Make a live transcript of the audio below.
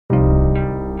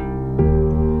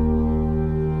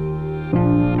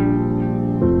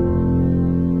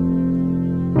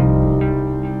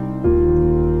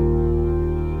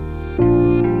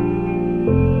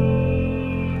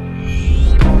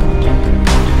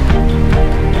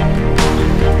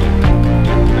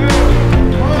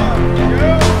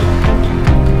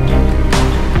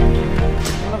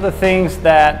of the things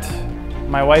that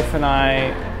my wife and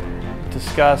I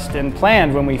discussed and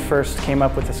planned when we first came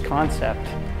up with this concept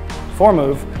for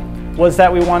Moov was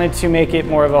that we wanted to make it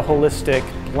more of a holistic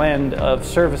blend of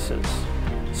services.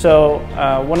 So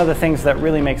one of the things that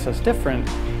really makes us different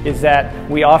is that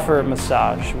we offer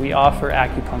massage, we offer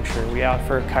acupuncture, we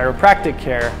offer chiropractic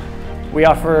care, we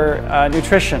offer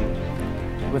nutrition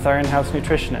with our in-house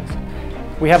nutritionist.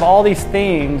 We have all these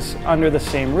things under the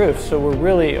same roof, so we're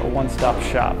really a one-stop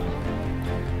shop.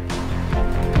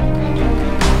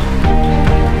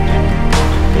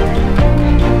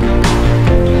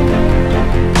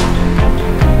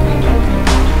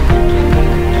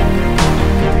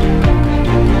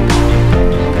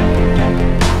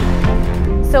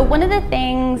 So one of the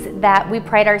things that we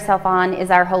pride ourselves on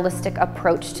is our holistic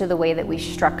approach to the way that we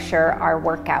structure our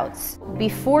workouts.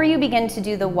 Before you begin to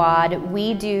do the WOD,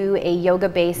 we do a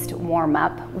yoga-based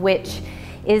warm-up, which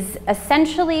is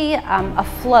essentially a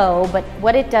flow, but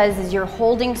what it does is you're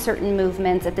holding certain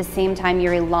movements at the same time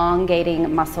you're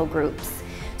elongating muscle groups.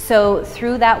 So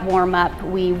through that warm-up,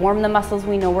 we warm the muscles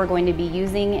we know we're going to be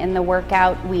using in the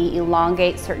workout, we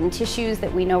elongate certain tissues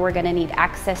that we know we're going to need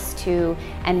access to,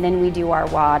 and then we do our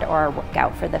WOD or our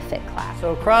workout for the fit class.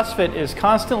 So CrossFit is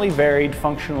constantly varied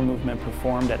functional movement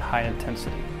performed at high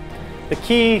intensity. The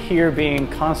key here being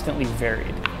constantly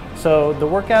varied. So the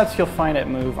workouts you'll find at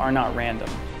Moov are not random.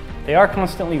 They are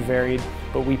constantly varied,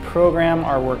 but we program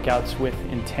our workouts with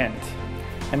intent.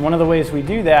 And one of the ways we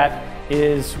do that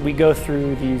is we go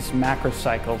through these macro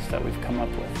cycles that we've come up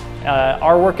with.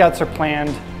 Our workouts are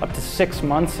planned up to 6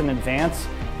 months in advance,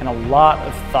 and a lot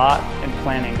of thought and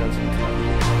planning goes into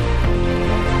it.